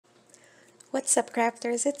What's up,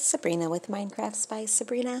 crafters? It's Sabrina with MindCrafts by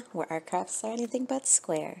Sabrina, where our crafts are anything but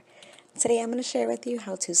square. Today I'm going to share with you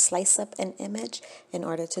how to slice up an image in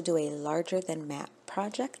order to do a larger than map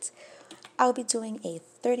project. I'll be doing a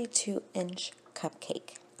 32-inch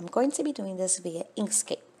cupcake. I'm going to be doing this via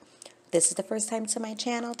Inkscape. This is the first time to my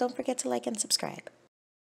channel. Don't forget to like and subscribe.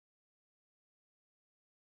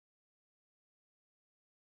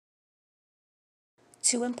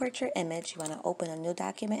 To import your image, you want to open a new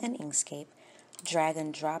document in Inkscape, drag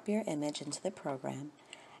and drop your image into the program,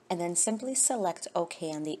 and then simply select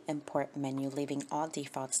OK on the Import menu, leaving all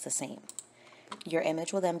defaults the same. Your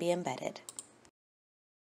image will then be embedded.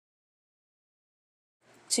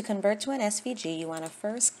 To convert to an SVG, you want to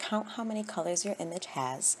first count how many colors your image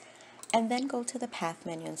has, and then go to the Path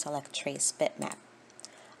menu and select Trace Bitmap.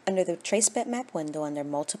 Under the Trace Bitmap window, under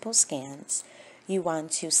Multiple Scans, you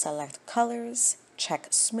want to select Colors, check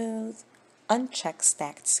Smooth, uncheck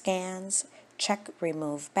Stacked Scans, check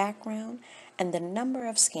Remove Background, and the number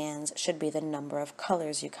of scans should be the number of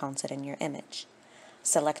colors you counted in your image.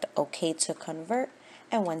 Select OK to convert,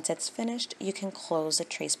 and once it's finished, you can close the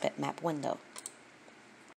Trace Bitmap window.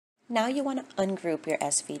 Now you want to ungroup your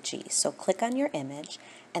SVG, so click on your image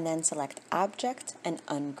and then select Object and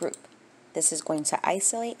Ungroup. This is going to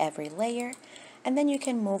isolate every layer, and then you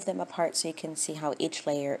can move them apart so you can see how each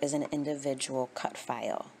layer is an individual cut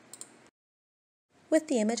file. With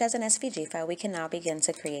the image as an SVG file, we can now begin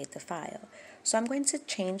to create the file. So I'm going to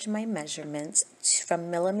change my measurements from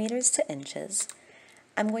millimeters to inches.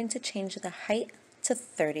 I'm going to change the height to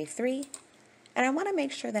 33, and I want to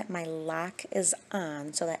make sure that my lock is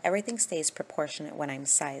on so that everything stays proportionate when I'm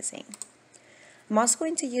sizing. I'm also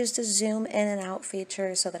going to use the zoom in and out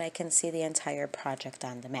feature so that I can see the entire project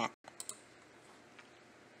on the map.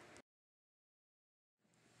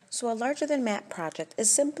 So a larger than map project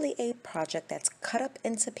is simply a project that's cut up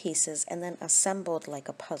into pieces and then assembled like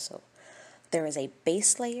a puzzle. There is a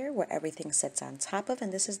base layer where everything sits on top of,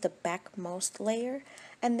 and this is the backmost layer,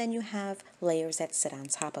 and then you have layers that sit on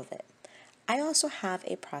top of it. I also have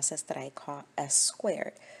a process that I call S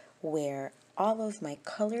squared, where all of my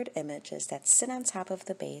colored images that sit on top of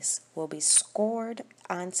the base will be scored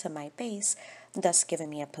onto my base, thus giving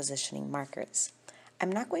me a positioning markers.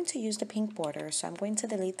 I'm not going to use the pink border, so I'm going to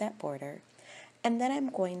delete that border. And then I'm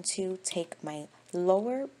going to take my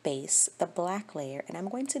lower base, the black layer, and I'm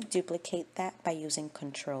going to duplicate that by using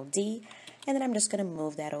Control D, and then I'm just going to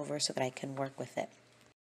move that over so that I can work with it.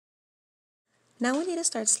 Now we need to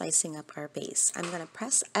start slicing up our base. I'm going to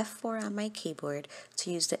press F4 on my keyboard to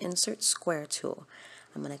use the Insert Square tool.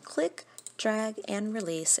 I'm going to click, drag, and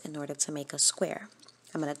release in order to make a square.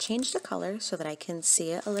 I'm going to change the color so that I can see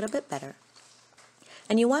it a little bit better.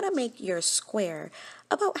 And you want to make your square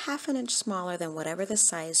about half an inch smaller than whatever the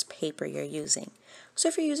size paper you're using. So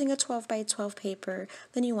if you're using a 12 by 12 paper,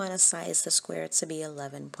 then you want to size the square to be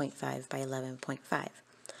 11.5 by 11.5.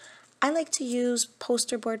 I like to use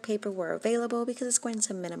poster board paper where available because it's going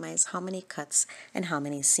to minimize how many cuts and how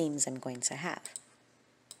many seams I'm going to have.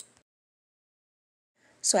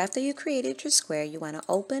 So after you created your square, you want to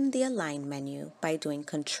open the Align menu by doing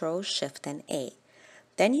Control, Shift, and A.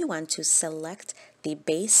 Then you want to select the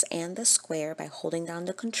base and the square by holding down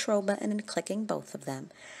the Control button and clicking both of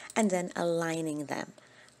them, and then aligning them.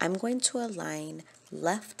 I'm going to align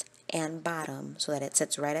left and bottom so that it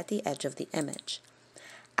sits right at the edge of the image.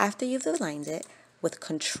 After you've aligned it, with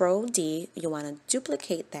Control D, you want to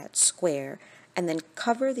duplicate that square and then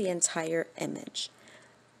cover the entire image.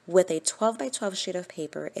 With a 12 by 12 sheet of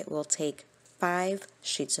paper, it will take 5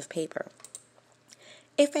 sheets of paper.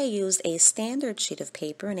 If I use a standard sheet of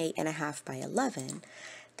paper, an 8.5 by 11,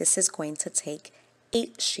 this is going to take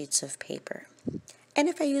 8 sheets of paper. And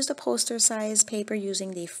if I use the poster size paper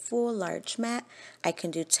using the full large mat, I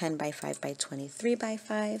can do 10 by 5 by 23 by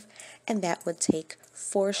 5, and that would take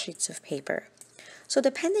 4 sheets of paper. So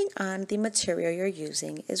depending on the material you're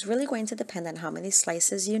using is really going to depend on how many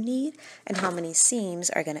slices you need and how many seams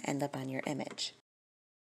are going to end up on your image.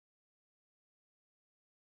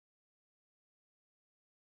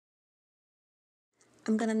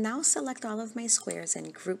 I'm going to now select all of my squares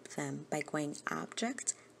and group them by going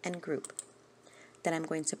Object and Group. Then I'm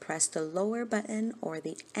going to press the lower button or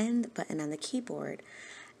the end button on the keyboard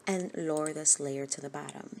and lower this layer to the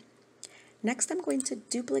bottom. Next, I'm going to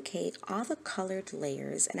duplicate all the colored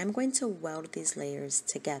layers and I'm going to weld these layers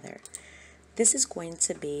together. This is going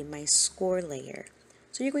to be my score layer.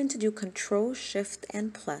 So you're going to do Control, Shift,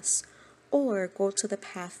 and plus, or go to the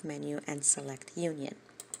Path menu and select Union.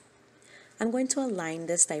 I'm going to align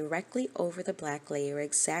this directly over the black layer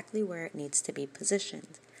exactly where it needs to be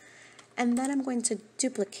positioned. And then I'm going to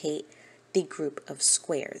duplicate the group of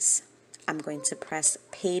squares. I'm going to press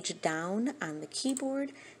page down on the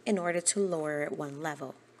keyboard in order to lower it one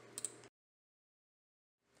level.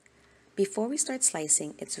 Before we start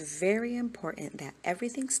slicing, it's very important that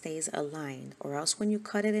everything stays aligned, or else when you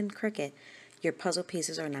cut it in Cricut, your puzzle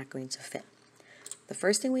pieces are not going to fit. The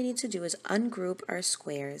first thing we need to do is ungroup our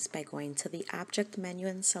squares by going to the Object menu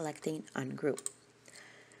and selecting Ungroup.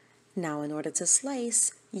 Now, in order to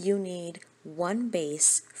slice, you need one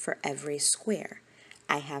base for every square.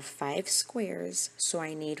 I have 5 squares, so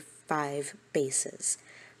I need 5 bases.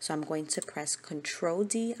 So I'm going to press Ctrl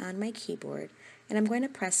D on my keyboard, and I'm going to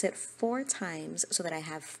press it 4 times so that I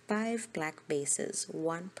have 5 black bases,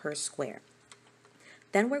 1 per square.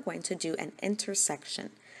 Then we're going to do an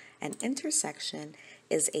intersection. An intersection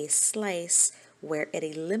is a slice where it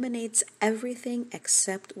eliminates everything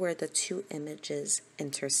except where the 2 images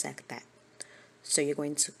intersect at. So you're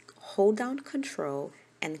going to hold down Control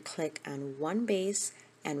and click on 1 base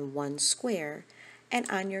and 1 square, and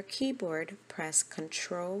on your keyboard press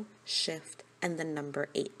Control, Shift, and the number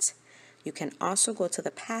 8. You can also go to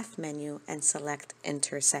the Path menu and select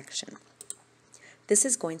Intersection. This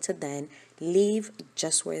is going to then leave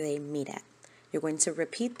just where they meet at. You're going to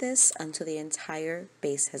repeat this until the entire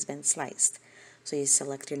base has been sliced. So you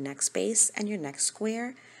select your next base and your next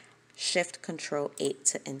square, Shift Control 8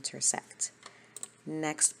 to intersect.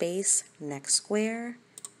 Next base, next square,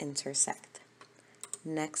 intersect.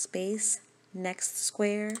 Next base, next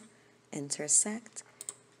square, intersect.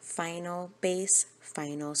 Final base,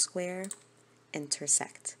 final square,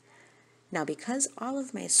 intersect. Now, because all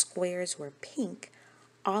of my squares were pink,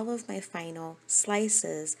 all of my final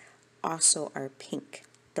slices also are pink.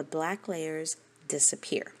 The black layers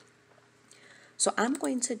disappear. So I'm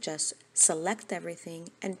going to just select everything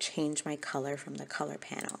and change my color from the color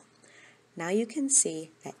panel. Now you can see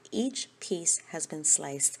that each piece has been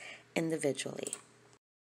sliced individually.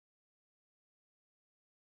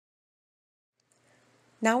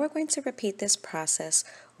 Now we're going to repeat this process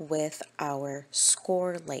with our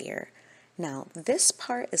score layer. Now this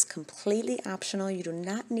part is completely optional. You do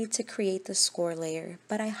not need to create the score layer,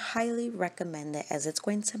 but I highly recommend it as it's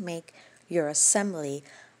going to make your assembly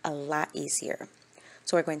a lot easier.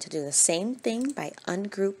 So we're going to do the same thing by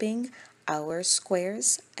ungrouping our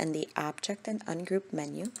squares and the Object and Ungroup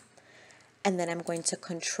menu. And then I'm going to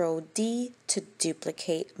Control D to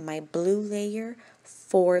duplicate my blue layer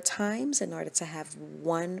 4 times in order to have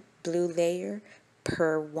 1 blue layer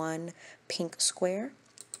per 1 pink square.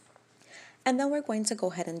 And then we're going to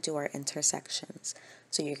go ahead and do our intersections.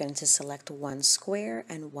 So you're going to select 1 square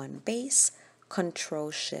and 1 base, Control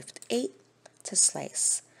Shift 8 to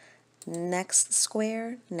slice. Next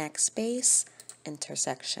square, next base,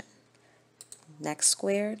 intersection. Next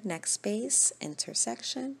square, next base,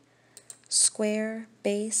 intersection. Square,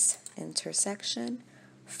 base, intersection.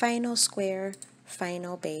 Final square,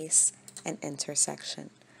 final base, and intersection.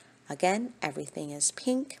 Again, everything is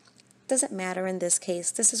pink. Doesn't matter in this case.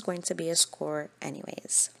 This is going to be a score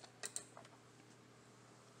anyways.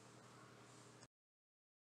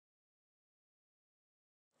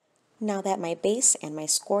 Now that my base and my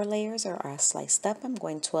score layers are all sliced up, I'm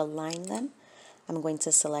going to align them. I'm going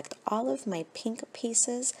to select all of my pink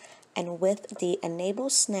pieces, and with the Enable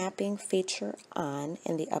Snapping feature on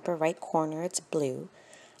in the upper right corner, it's blue,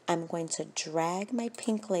 I'm going to drag my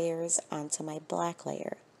pink layers onto my black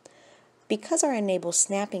layer. Because our Enable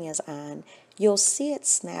Snapping is on, you'll see it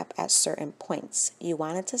snap at certain points. You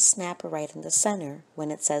want it to snap right in the center when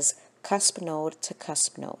it says cusp node to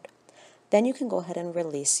cusp node. Then you can go ahead and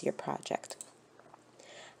release your project.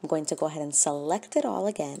 I'm going to go ahead and select it all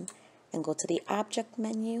again and go to the Object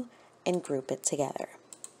menu and group it together.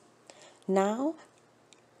 Now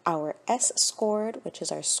our S-scored, which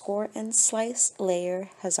is our score and slice layer,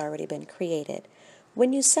 has already been created.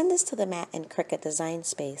 When you send this to the mat in Cricut Design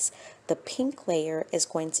Space, the pink layer is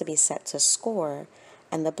going to be set to score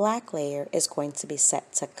and the black layer is going to be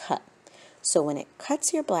set to cut. So when it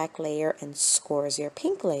cuts your black layer and scores your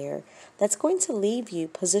pink layer, that's going to leave you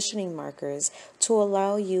positioning markers to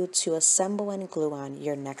allow you to assemble and glue on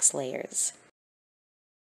your next layers.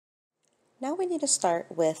 Now we need to start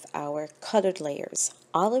with our colored layers.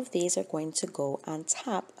 All of these are going to go on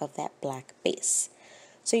top of that black base.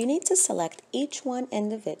 So you need to select each one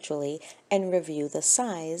individually and review the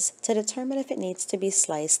size to determine if it needs to be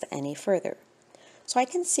sliced any further. So I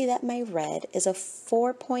can see that my red is a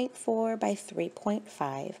 4.4 by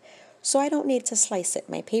 3.5, so I don't need to slice it.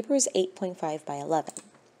 My paper is 8.5 by 11.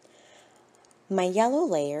 My yellow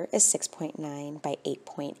layer is 6.9 by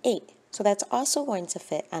 8.8, so that's also going to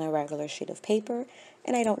fit on a regular sheet of paper,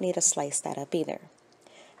 and I don't need to slice that up either.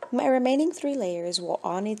 My remaining 3 layers will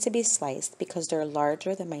all need to be sliced because they're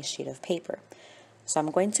larger than my sheet of paper. So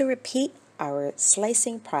I'm going to repeat our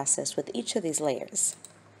slicing process with each of these layers.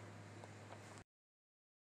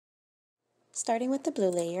 Starting with the blue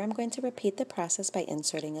layer, I'm going to repeat the process by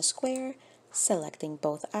inserting a square, selecting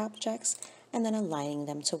both objects, and then aligning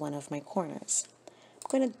them to one of my corners.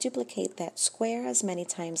 I'm going to duplicate that square as many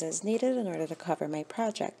times as needed in order to cover my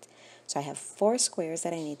project. So I have 4 squares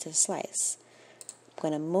that I need to slice. I'm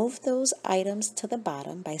going to move those items to the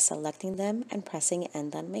bottom by selecting them and pressing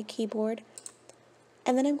End on my keyboard.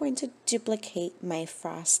 And then I'm going to duplicate my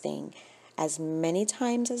frosting as many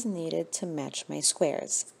times as needed to match my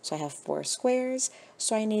squares. So I have 4 squares,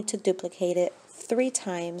 so I need to duplicate it 3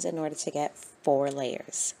 times in order to get 4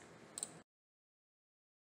 layers.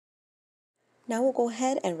 Now we'll go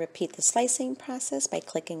ahead and repeat the slicing process by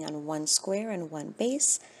clicking on one square and one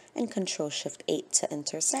base and Ctrl-Shift-8 to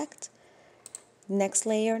intersect. Next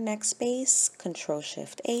layer, next base,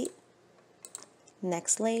 Ctrl-Shift-8.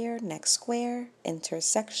 Next layer, next square,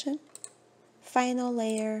 intersection. Final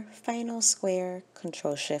layer, final square,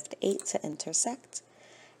 Ctrl-Shift-8 to intersect.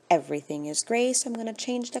 Everything is gray, so I'm going to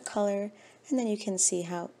change the color, and then you can see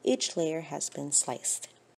how each layer has been sliced.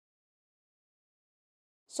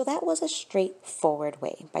 So that was a straightforward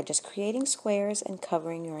way, by just creating squares and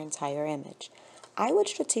covering your entire image. I would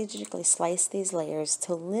strategically slice these layers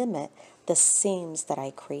to limit the seams that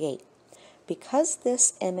I create. Because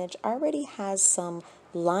this image already has some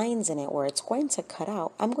lines in it where it's going to cut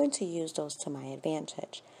out, I'm going to use those to my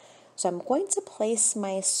advantage. So I'm going to place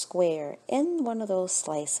my square in one of those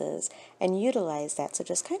slices and utilize that to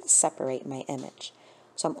just kind of separate my image.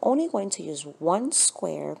 So I'm only going to use one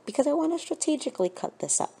square because I want to strategically cut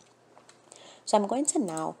this up. So I'm going to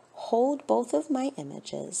now hold both of my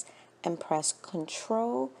images and press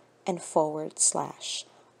Ctrl and /,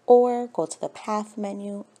 or go to the Path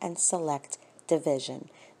menu and select Division.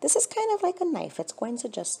 This is kind of like a knife. It's going to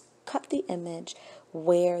just cut the image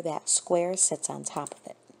where that square sits on top of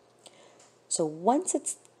it. So once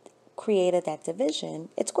it's created that division,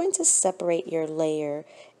 it's going to separate your layer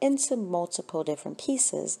into multiple different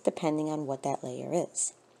pieces depending on what that layer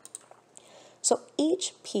is. So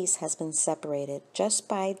each piece has been separated just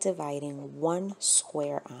by dividing one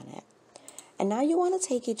square on it. And now you want to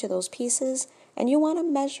take each of those pieces and you want to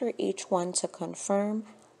measure each one to confirm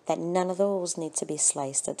that none of those need to be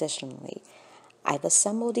sliced additionally. I've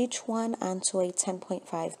assembled each one onto a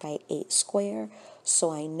 10.5 by 8 square,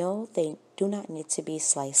 so I know they do not need to be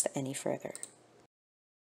sliced any further.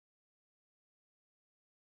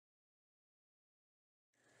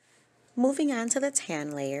 Moving on to the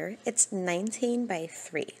tan layer, it's 19 by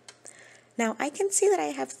 3. Now I can see that I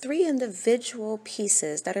have 3 individual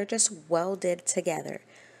pieces that are just welded together.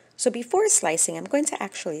 So before slicing, I'm going to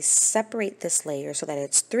actually separate this layer so that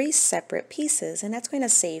it's 3 separate pieces, and that's going to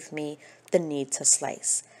save me the need to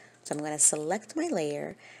slice. So I'm going to select my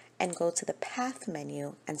layer and go to the Path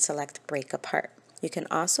menu and select Break Apart. You can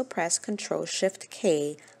also press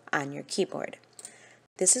Ctrl-Shift-K on your keyboard.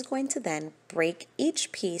 This is going to then break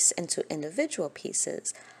each piece into individual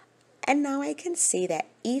pieces. And now I can see that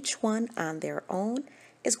each one on their own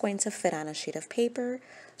is going to fit on a sheet of paper,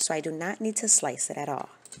 so I do not need to slice it at all.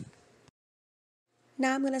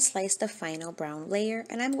 Now I'm going to slice the final brown layer,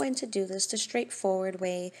 and I'm going to do this the straightforward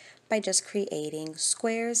way by just creating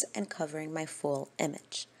squares and covering my full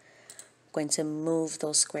image. I'm going to move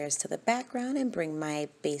those squares to the background and bring my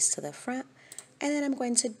base to the front, and then I'm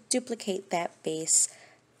going to duplicate that base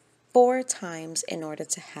 4 times in order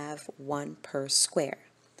to have 1 per square.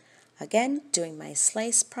 Again, doing my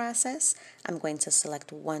slice process, I'm going to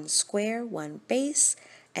select 1 square, 1 base,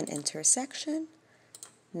 and intersection.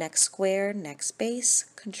 Next square, next base,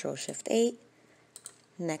 Ctrl-Shift-8,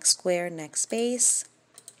 next square, next base,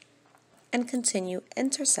 and continue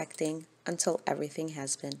intersecting until everything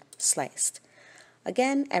has been sliced.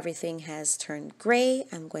 Again, everything has turned gray.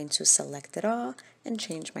 I'm going to select it all and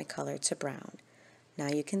change my color to brown. Now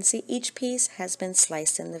you can see each piece has been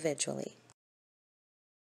sliced individually.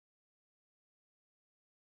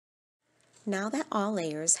 Now that all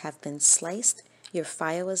layers have been sliced, your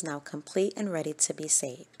file is now complete and ready to be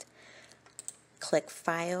saved. Click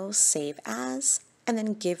File, Save As, and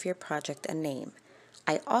then give your project a name.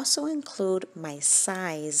 I also include my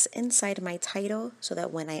size inside my title so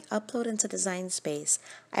that when I upload into Design Space,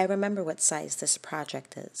 I remember what size this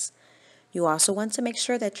project is. You also want to make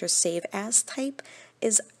sure that your Save As type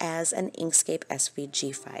is as an Inkscape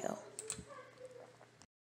SVG file.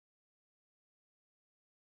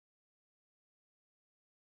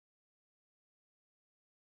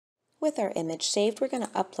 With our image saved, we're going to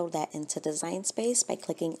upload that into Design Space by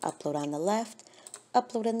clicking Upload on the left,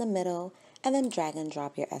 upload in the middle, and then drag and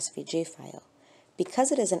drop your SVG file.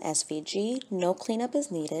 Because it is an SVG, no cleanup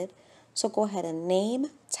is needed, so go ahead and name,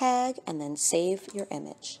 tag, and then save your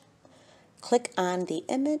image. Click on the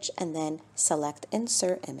image and then select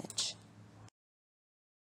Insert Image.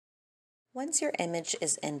 Once your image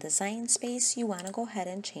is in Design Space, you want to go ahead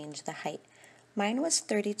and change the height. Mine was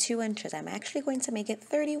 32 inches. I'm actually going to make it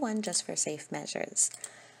 31 just for safe measures.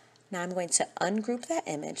 Now I'm going to ungroup that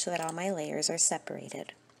image so that all my layers are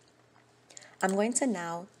separated. I'm going to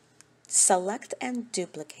now select and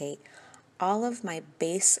duplicate all of my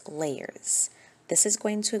base layers. This is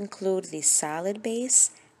going to include the solid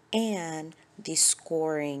base and the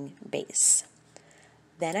scoring base.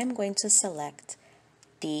 Then I'm going to select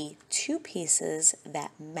the two pieces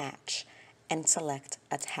that match and select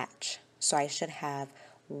Attach. So I should have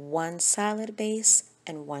one solid base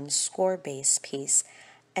and one score base piece,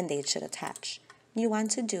 and they should attach. You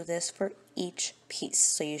want to do this for each piece,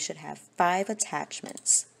 so you should have 5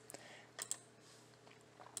 attachments.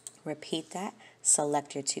 Repeat that,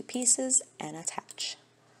 select your 2 pieces and attach.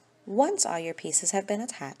 Once all your pieces have been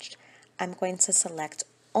attached, I'm going to select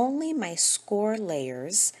only my score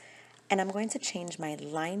layers, and I'm going to change my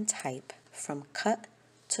line type from cut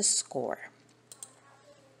to score.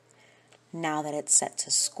 Now that it's set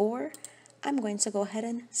to score, I'm going to go ahead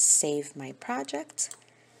and save my project.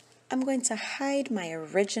 I'm going to hide my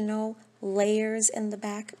original layers in the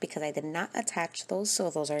back because I did not attach those, so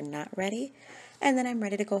those are not ready. And then I'm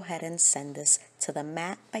ready to go ahead and send this to the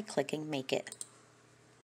mat by clicking Make It.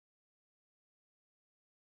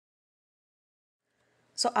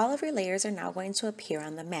 So all of your layers are now going to appear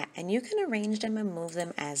on the mat, and you can arrange them and move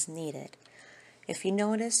them as needed. If you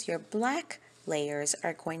notice, your black layers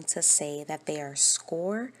are going to say that they are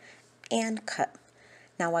score and cut.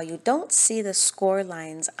 Now, while you don't see the score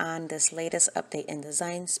lines on this latest update in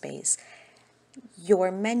Design Space,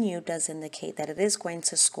 your menu does indicate that it is going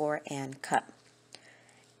to score and cut.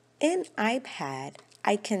 In iPad,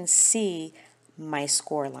 I can see my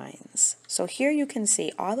score lines. So here you can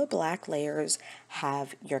see all the black layers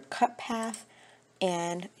have your cut path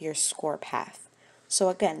and your score path. So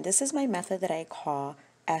again, this is my method that I call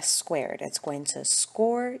S squared. It's going to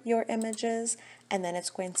score your images and then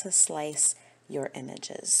it's going to slice your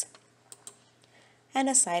images. And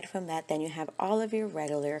aside from that, then you have all of your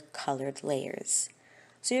regular colored layers.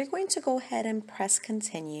 So you're going to go ahead and press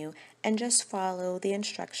continue and just follow the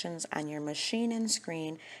instructions on your machine and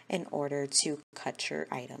screen in order to cut your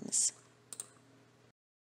items.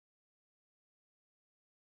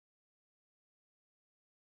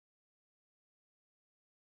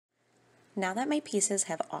 Now that my pieces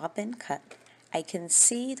have all been cut, I can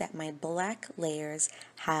see that my black layers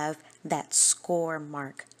have that score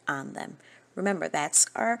mark on them. Remember, that's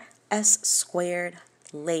our S squared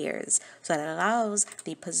layers. So that allows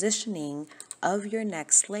the positioning of your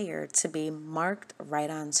next layer to be marked right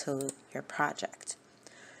onto your project.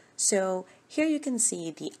 So here you can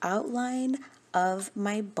see the outline of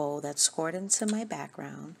my bow that's scored into my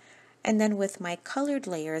background. And then with my colored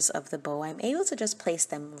layers of the bow, I'm able to just place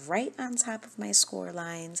them right on top of my score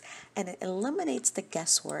lines, and it eliminates the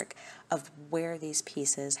guesswork of where these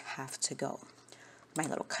pieces have to go. My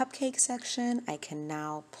little cupcake section, I can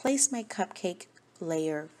now place my cupcake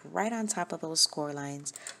layer right on top of those score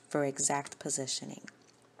lines for exact positioning.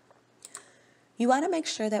 You want to make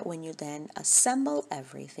sure that when you then assemble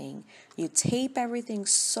everything, you tape everything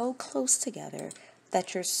so close together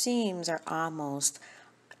that your seams are almost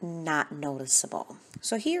not noticeable.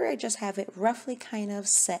 So here I just have it roughly kind of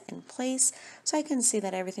set in place so I can see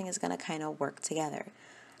that everything is going to kind of work together.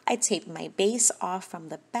 I tape my base off from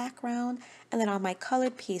the background, and then all my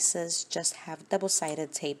colored pieces just have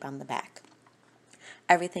double-sided tape on the back.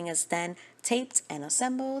 Everything is then taped and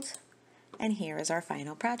assembled, and here is our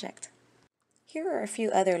final project. Here are a few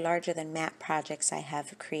other larger than mat projects I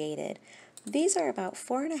have created. These are about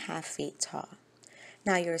 4.5 feet tall.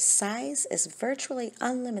 Now your size is virtually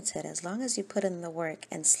unlimited as long as you put in the work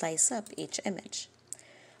and slice up each image.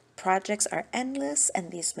 Projects are endless and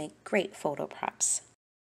these make great photo props.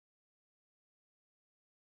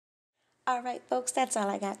 Alright folks, that's all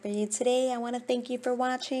I got for you today. I want to thank you for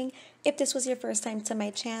watching. If this was your first time to my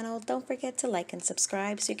channel, don't forget to like and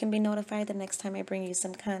subscribe so you can be notified the next time I bring you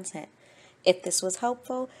some content. If this was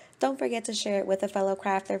helpful, don't forget to share it with a fellow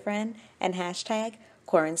crafter friend and hashtag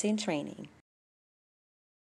quarantine training.